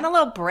 I want a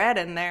little bread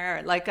in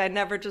there. Like I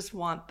never just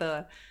want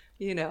the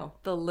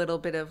little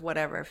bit of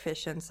whatever,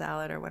 fish and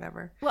salad or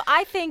whatever. Well,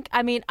 I think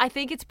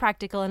it's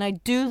practical, and I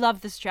do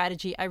love the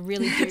strategy. I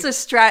really do. It's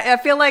a I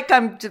feel like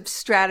I'm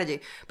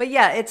strategy, but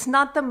yeah, it's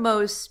not the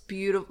most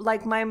beautiful,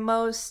 like my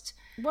most.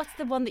 What's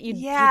the one that you'd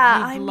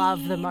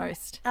love the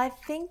most? I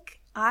think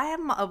I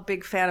am a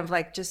big fan of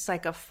just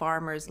like a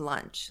farmer's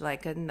lunch.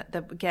 Like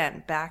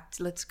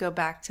let's go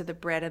back to the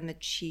bread and the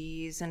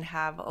cheese and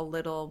have a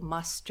little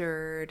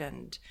mustard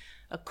and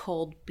a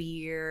cold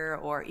beer,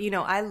 or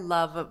I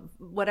love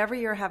whatever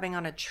you're having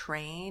on a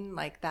train,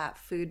 like that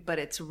food, but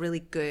it's really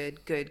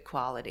good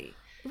quality.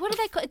 What do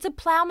they call it? It's a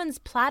plowman's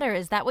platter.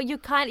 Is that what you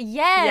kind of?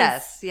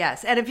 Yes.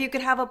 And if you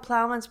could have a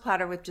plowman's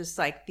platter with just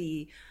like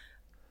the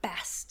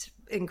best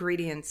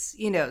ingredients,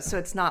 so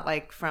it's not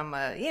like from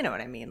a, what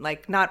I mean,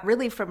 like not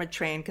really from a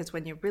train, because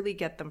when you really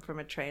get them from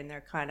a train,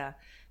 they're kind of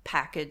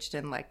packaged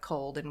and like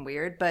cold and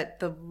weird, but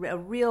a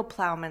real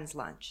plowman's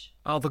lunch.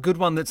 Oh, the good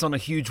one that's on a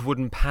huge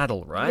wooden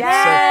paddle, right?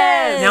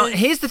 Yes! So, now,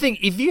 here's the thing.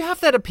 If you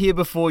have that appear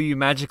before you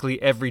magically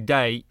every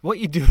day, what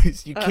you do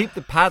is you keep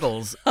the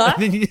paddles,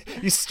 and then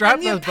you strap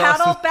and you those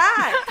paddle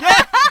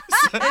bastards.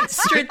 back.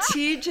 It's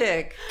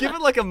strategic. Give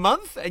it like a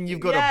month, and you've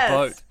got a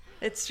boat.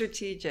 It's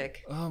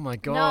strategic. Oh my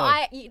God. No,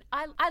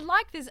 I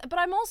like this, but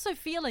I'm also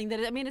feeling that,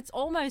 it's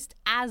almost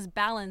as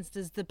balanced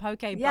as the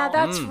poke bowl. Yeah,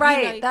 that's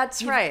right.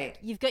 That's right.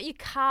 You've got your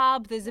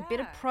carb, there's a bit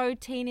of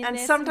protein in there. And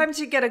sometimes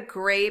you get a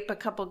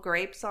couple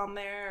grapes on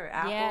there, or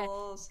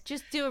apples. Yeah.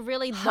 Just do a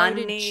really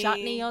loaded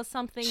chutney or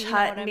something.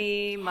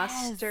 Chutney,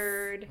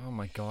 mustard. Oh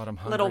my God, I'm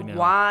hungry little now.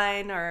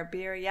 wine or a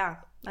beer, yeah.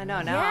 I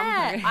know, now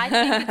I'm hungry. I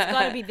think it's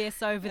got to be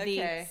this over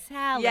the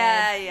salad.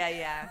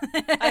 Yeah.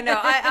 I know.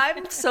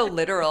 I'm so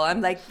literal.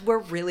 I'm like, we're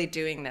really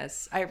doing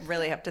this. I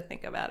really have to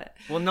think about it.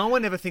 Well, no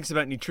one ever thinks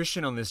about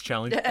nutrition on this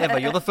challenge, ever.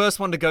 You're the first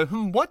one to go,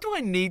 what do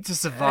I need to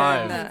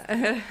survive?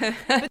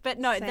 But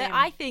no,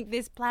 I think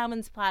this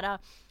plowman's platter,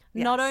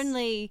 not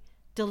only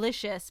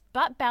delicious,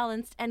 but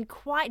balanced and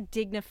quite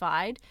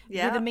dignified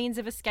with a means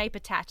of escape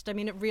attached. I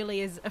mean, it really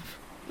is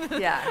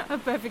a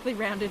perfectly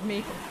rounded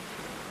meal.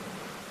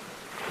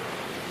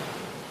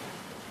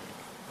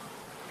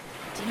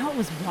 Do you know what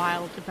was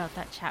wild about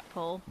that chat,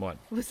 Paul? What?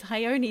 Was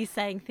Ione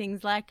saying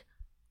things like,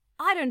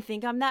 I don't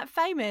think I'm that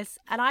famous.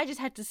 And I just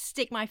had to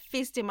stick my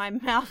fist in my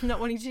mouth, not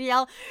wanting to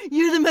yell,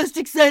 you're the most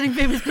exciting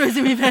famous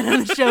person we've had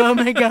on the show. Oh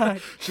my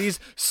God. She's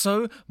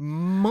so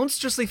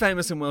monstrously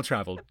famous and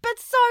well-travelled. But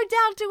so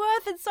down to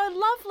earth and so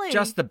lovely.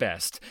 Just the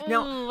best.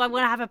 Now, Ooh, I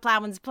want to have a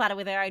ploughman's platter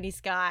with Ione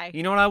Skye.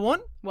 you know what I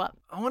want? What?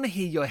 I want to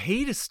hear your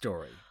heater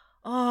story.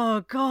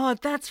 Oh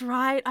God, that's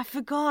right. I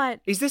forgot.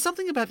 Is there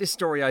something about this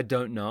story I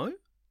don't know?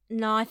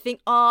 No, I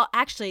think,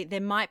 actually,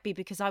 there might be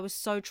because I was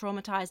so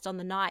traumatized on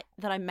the night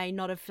that I may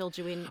not have filled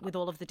you in with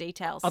all of the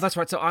details. Oh, that's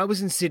right. So I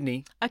was in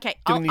Sydney. Okay,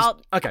 doing these-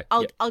 Okay,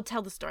 yeah. I'll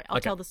tell the story. I'll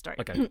Okay, tell the story.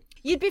 okay.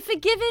 You'd be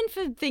forgiven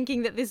for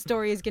thinking that this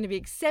story is going to be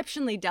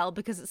exceptionally dull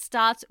because it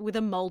starts with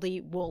a mouldy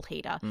wall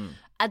heater.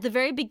 At the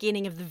very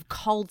beginning of the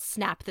cold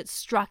snap that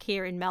struck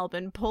here in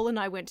Melbourne, Paul and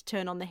I went to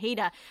turn on the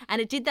heater, and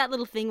it did that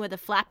little thing where the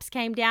flaps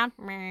came down,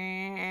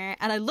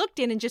 and I looked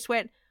in and just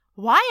went,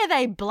 why are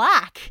they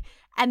black?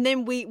 And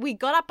then we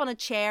got up on a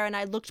chair and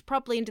I looked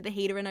properly into the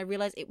heater and I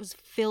realized it was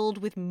filled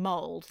with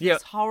mold. Yeah.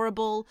 This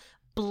horrible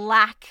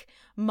black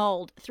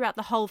mold throughout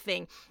the whole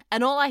thing.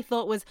 And all I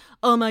thought was,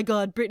 oh my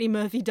God, Brittany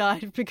Murphy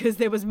died because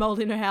there was mold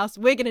in her house.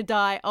 We're going to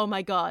die. Oh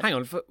my God. Hang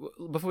on,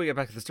 before we get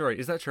back to the story,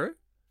 is that true?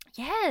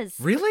 Yes.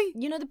 Really?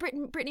 You know the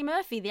Brittany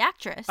Murphy, the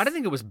actress? I don't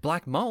think it was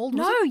black mold.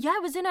 Was No, it? yeah,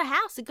 it was in her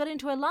house. It got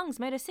into her lungs,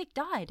 made her sick,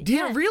 died. Did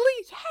it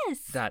really?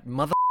 Yes. That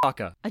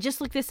motherfucker. I just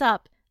looked this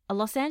up. A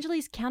Los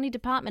Angeles County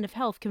Department of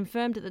Health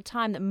confirmed at the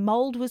time that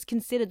mold was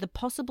considered the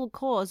possible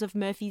cause of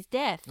Murphy's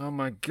death. Oh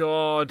my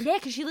God. Yeah,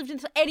 because she lived in...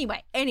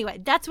 Anyway,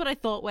 that's what I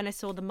thought when I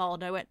saw the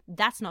mold. I went,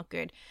 that's not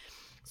good.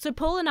 So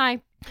Paul and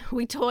I,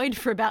 we toyed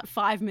for about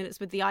 5 minutes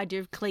with the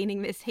idea of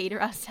cleaning this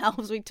heater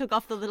ourselves. We took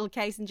off the little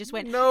case and just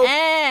went, No.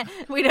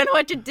 we don't know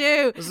what to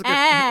do.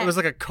 It was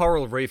like a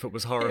coral reef. It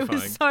was horrifying.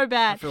 It was so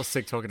bad. I feel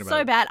sick talking about So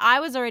it. bad. I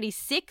was already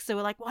sick, so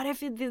we're like, what if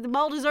the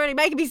mold is already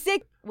making me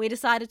sick? We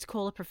decided to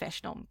call a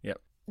professional.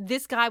 Yep.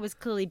 This guy was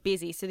clearly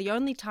busy, so the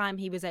only time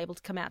he was able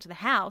to come out to the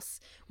house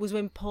was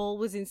when Paul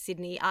was in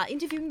Sydney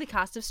interviewing the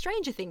cast of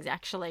Stranger Things,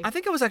 actually. I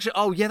think I was actually...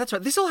 Oh, yeah, that's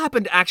right. This all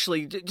happened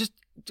actually... just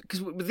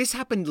because this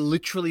happened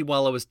literally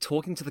while I was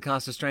talking to the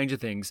cast of Stranger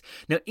Things.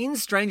 Now, in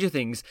Stranger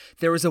Things,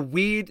 there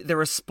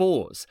are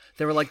spores.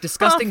 There are like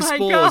disgusting Oh my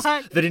spores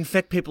God. that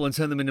infect people and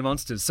turn them into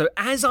monsters. So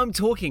as I'm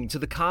talking to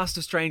the cast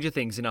of Stranger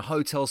Things in a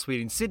hotel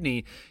suite in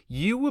Sydney,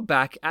 you were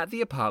back at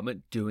the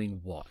apartment doing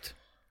what?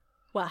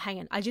 Well, hang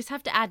on. I just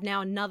have to add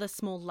now another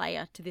small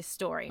layer to this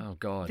story. Oh,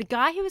 God. The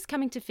guy who was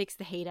coming to fix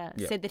the heater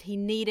Yep. said that he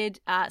needed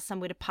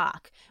somewhere to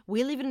park.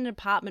 We live in an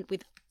apartment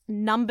with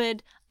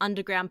numbered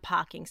underground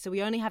parking, so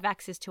we only have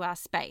access to our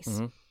space.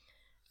 Mm-hmm.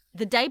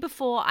 The day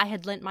before, I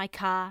had lent my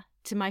car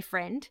to my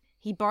friend.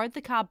 He borrowed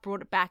the car,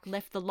 brought it back,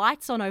 left the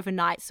lights on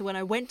overnight, so when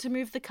I went to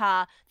move the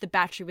car, the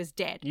battery was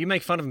dead. You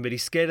make fun of him, but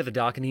he's scared of the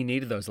dark and he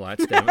needed those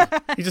lights, damn it.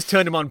 He just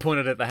turned him on and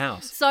pointed at the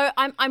house. So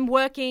I'm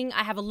working.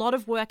 I have a lot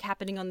of work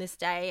happening on this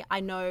day. I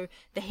know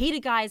the heater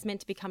guy is meant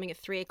to be coming at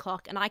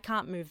 3:00 and I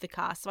can't move the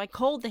car. So I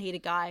called the heater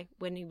guy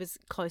when he was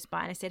close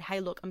by and I said,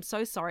 hey, look, I'm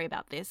so sorry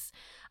about this,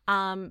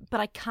 but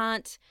I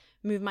can't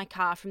move my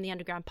car from the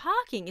underground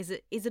parking. Is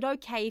it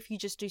okay if you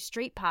just do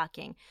street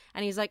parking?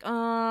 And he's like,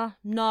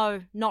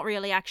 no, not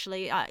really,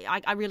 actually.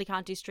 I really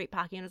can't do street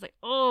parking. And I was like,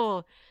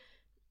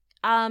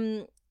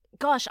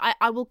 gosh,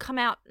 I will come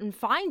out and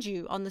find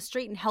you on the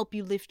street and help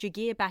you lift your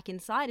gear back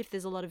inside if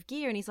there's a lot of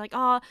gear. And he's like,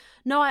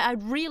 no,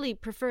 I'd really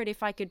prefer it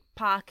if I could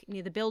park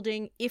near the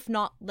building. If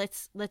not,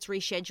 let's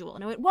reschedule.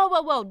 And I went,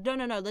 whoa,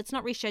 no, let's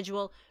not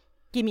reschedule.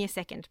 Give me a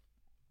second.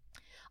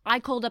 I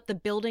called up the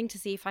building to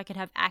see if I could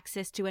have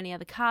access to any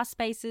other car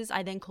spaces.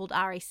 I then called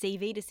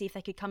RACV to see if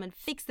they could come and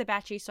fix the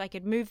battery so I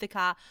could move the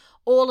car.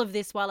 All of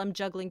this while I'm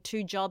juggling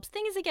 2 jobs.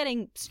 Things are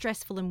getting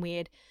stressful and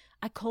weird.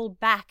 I called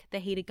back the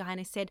heater guy and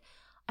I said,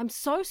 I'm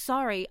so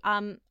sorry.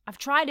 I've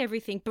tried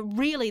everything, but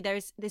really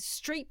there's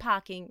street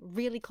parking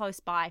really close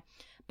by.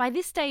 By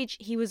this stage,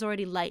 he was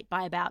already late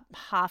by about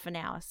half an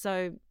hour,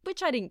 so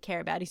which I didn't care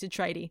about. He's a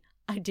tradie.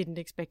 I didn't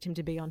expect him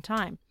to be on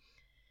time.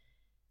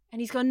 And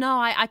he's gone, no,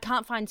 I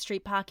can't find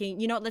street parking.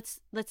 You know, let's,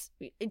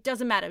 it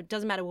doesn't matter. It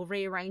doesn't matter. We'll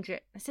rearrange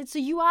it. I said, so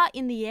you are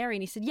in the area?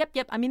 And he said, yep,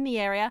 I'm in the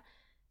area.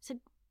 I said,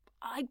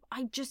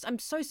 I'm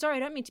so sorry. I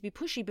don't mean to be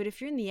pushy, but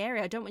if you're in the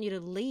area, I don't want you to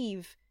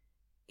leave.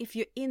 If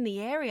you're in the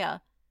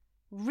area,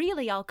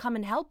 really, I'll come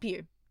and help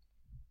you.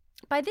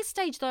 By this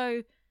stage,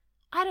 though,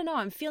 I don't know.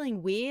 I'm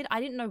feeling weird.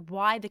 I didn't know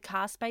why the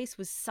car space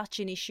was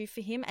such an issue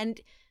for him. And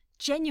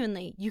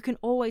genuinely, you can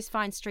always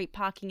find street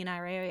parking in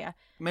our area.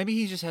 Maybe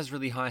he just has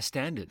really high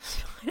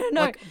standards. I don't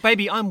know. Like,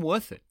 baby, I'm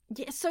worth it.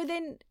 Yeah, so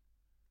then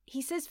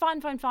he says,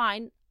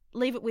 fine.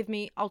 Leave it with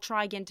me. I'll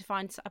try again to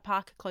find a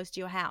park close to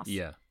your house.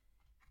 Yeah.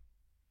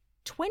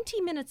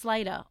 20 minutes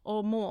later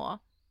or more,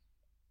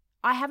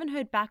 I haven't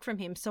heard back from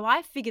him, so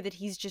I figure that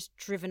he's just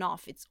driven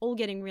off. It's all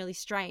getting really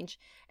strange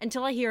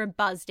until I hear a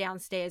buzz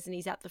downstairs and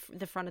he's at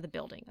the front of the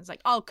building. I was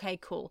like, okay,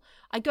 cool.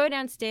 I go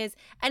downstairs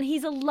and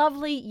he's a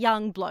lovely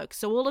young bloke.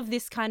 So all of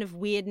this kind of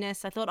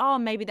weirdness, I thought, oh,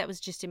 maybe that was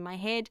just in my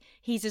head.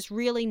 He's this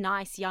really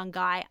nice young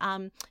guy.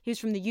 He was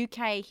from the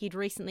UK. He'd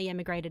recently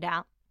emigrated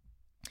out.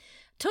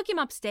 Took him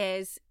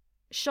upstairs,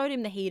 showed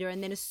him the heater,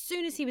 and then as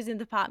soon as he was in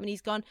the apartment,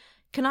 he's gone,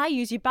 can I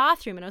use your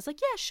bathroom? And I was like,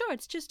 yeah, sure,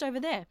 it's just over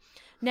there.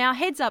 Now,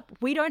 heads up,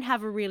 we don't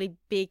have a really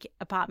big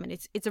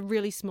apartment. It's a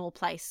really small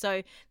place.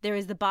 So there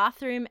is the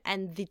bathroom,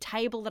 and the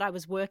table that I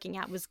was working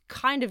at was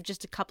kind of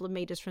just a couple of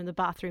meters from the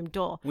bathroom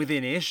door.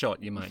 Within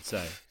earshot, you might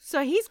say.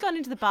 So he's gone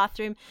into the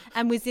bathroom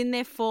and was in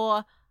there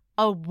for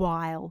a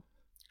while.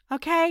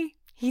 Okay?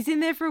 He's in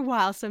there for a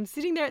while. So I'm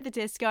sitting there at the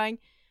desk going,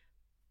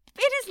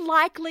 it is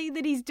likely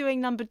that he's doing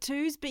number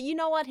twos, but you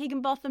know what,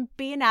 Higginbotham,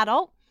 be an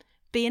adult.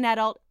 Be an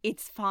adult.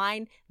 It's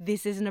fine.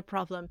 This isn't a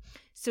problem.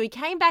 So he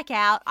came back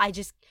out.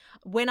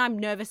 When I'm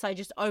nervous, I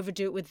just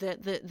overdo it with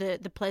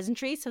the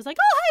pleasantries. So I was like,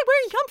 oh, hey,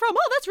 where you come from?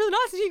 Oh, that's really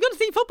nice. You got to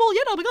see football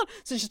yet? Oh my God.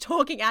 So just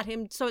talking at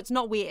him so it's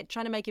not weird,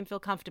 trying to make him feel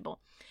comfortable.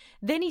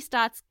 Then he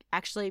starts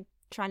actually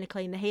trying to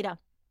clean the heater.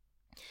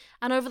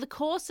 And over the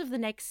course of the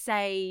next,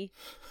 say,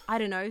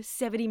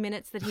 70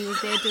 minutes that he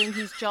was there doing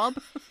his job,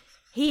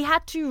 he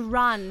had to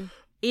run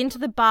into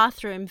the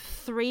bathroom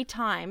 3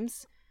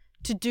 times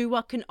to do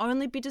what can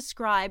only be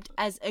described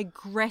as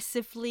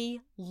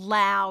aggressively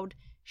loud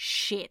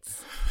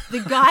shits. The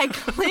guy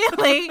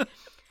clearly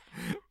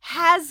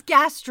has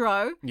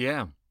gastro.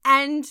 Yeah.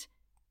 And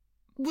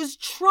was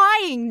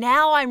trying,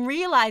 now I'm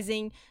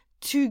realizing,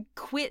 to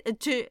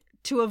quit,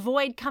 to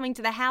avoid coming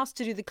to the house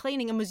to do the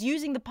cleaning, and was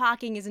using the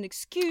parking as an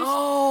excuse.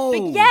 Oh.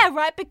 But yeah,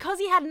 right, because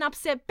he had an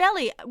upset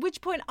belly, at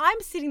which point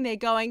I'm sitting there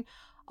going,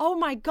 oh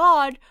my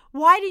God,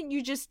 why didn't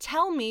you just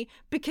tell me?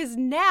 Because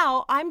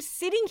now I'm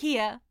sitting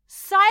here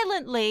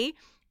silently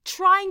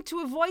trying to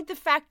avoid the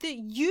fact that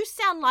you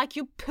sound like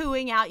you're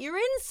pooing out your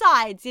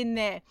insides in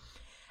there.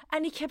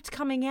 And he kept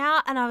coming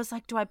out, and I was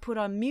like, do I put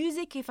on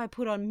music? If I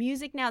put on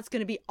music now, it's going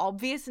to be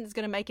obvious and it's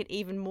going to make it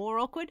even more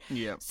awkward.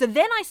 Yeah. So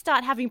then I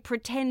start having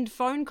pretend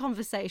phone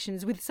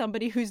conversations with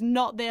somebody who's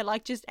not there,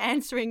 like just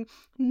answering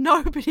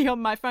nobody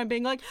on my phone,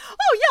 being like,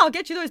 oh yeah, I'll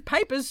get you those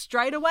papers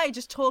straight away,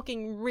 just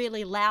talking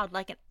really loud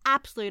like an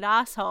absolute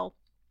asshole.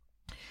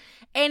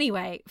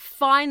 Anyway,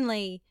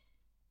 finally,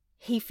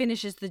 he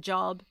finishes the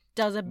job,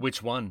 does a...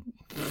 Which one?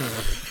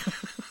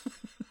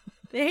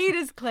 The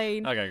heater's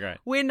clean. Okay, great.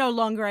 We're no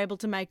longer able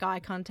to make eye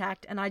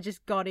contact, and I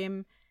just got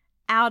him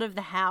out of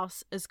the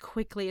house as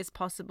quickly as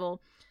possible,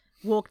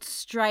 walked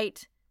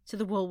straight to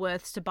the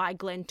Woolworths to buy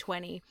Glen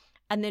 20,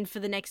 and then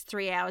for the next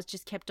 3 hours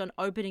just kept on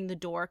opening the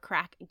door a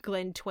crack,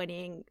 Glen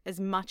 20ing as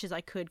much as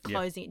I could,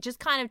 closing it, just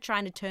kind of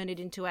trying to turn it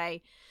into an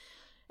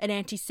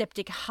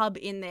antiseptic hub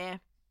in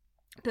there.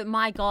 But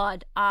my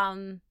God,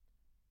 I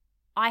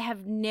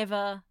have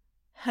never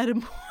had a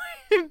more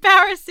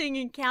embarrassing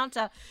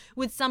encounter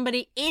with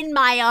somebody in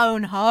my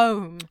own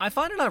home. I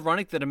find it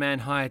ironic that a man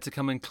hired to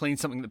come and clean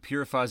something that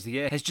purifies the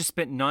air has just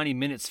spent 90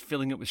 minutes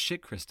filling it with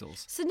shit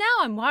crystals. So now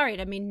I'm worried.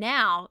 I mean,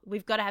 now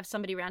we've got to have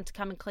somebody around to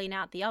come and clean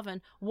out the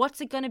oven.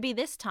 What's it going to be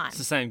this time? It's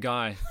the same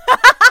guy.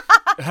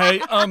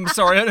 Hey,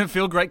 sorry, I don't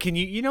feel great. Can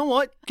you know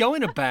what? Go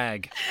in a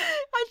bag.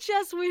 I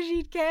just wish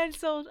he'd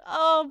cancelled.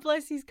 Oh,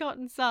 bless his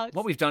cotton socks.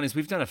 What we've done is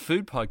we've done a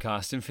food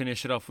podcast and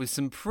finish it off with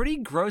some pretty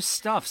gross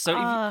stuff.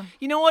 So,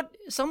 you know what?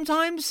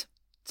 Sometimes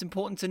it's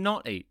important to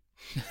not eat.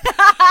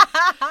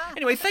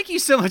 Anyway, thank you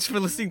so much for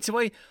listening to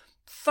a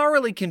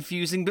thoroughly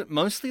confusing but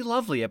mostly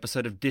lovely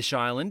episode of Dish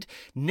Island.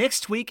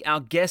 Next week, our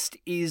guest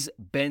is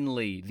Ben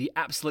Lee, the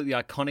absolutely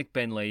iconic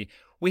Ben Lee.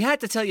 We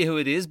had to tell you who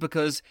it is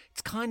because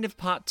it's kind of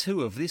part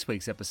 2 of this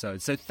week's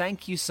episode. So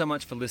thank you so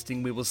much for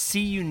listening. We will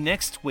see you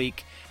next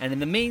week. And in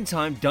the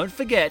meantime, don't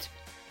forget,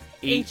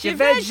 eat your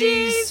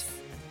veggies.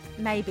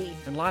 Maybe.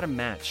 And light a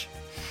match.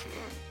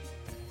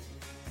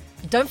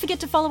 Don't forget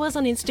to follow us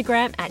on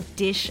Instagram at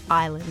Dish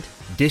Island.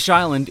 Dish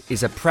Island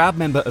is a proud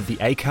member of the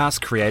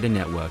Acast Creator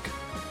Network.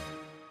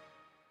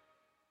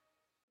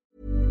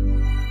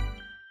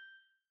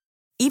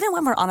 Even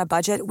when we're on a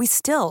budget, we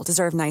still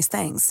deserve nice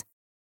things.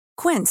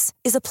 Quince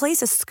is a place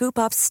to scoop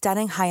up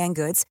stunning high-end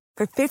goods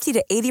for 50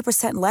 to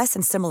 80% less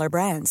than similar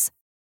brands.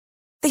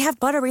 They have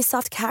buttery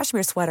soft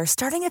cashmere sweaters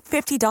starting at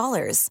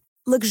 $50,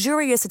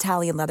 luxurious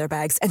Italian leather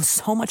bags, and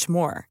so much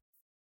more.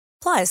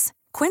 Plus,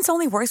 Quince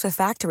only works with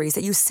factories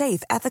that use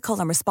safe, ethical,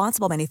 and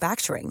responsible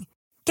manufacturing.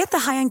 Get the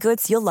high-end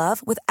goods you'll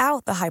love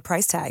without the high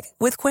price tag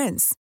with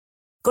Quince.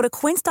 Go to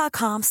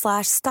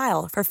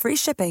quince.com/style for free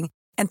shipping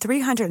and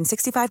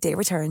 365-day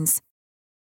returns.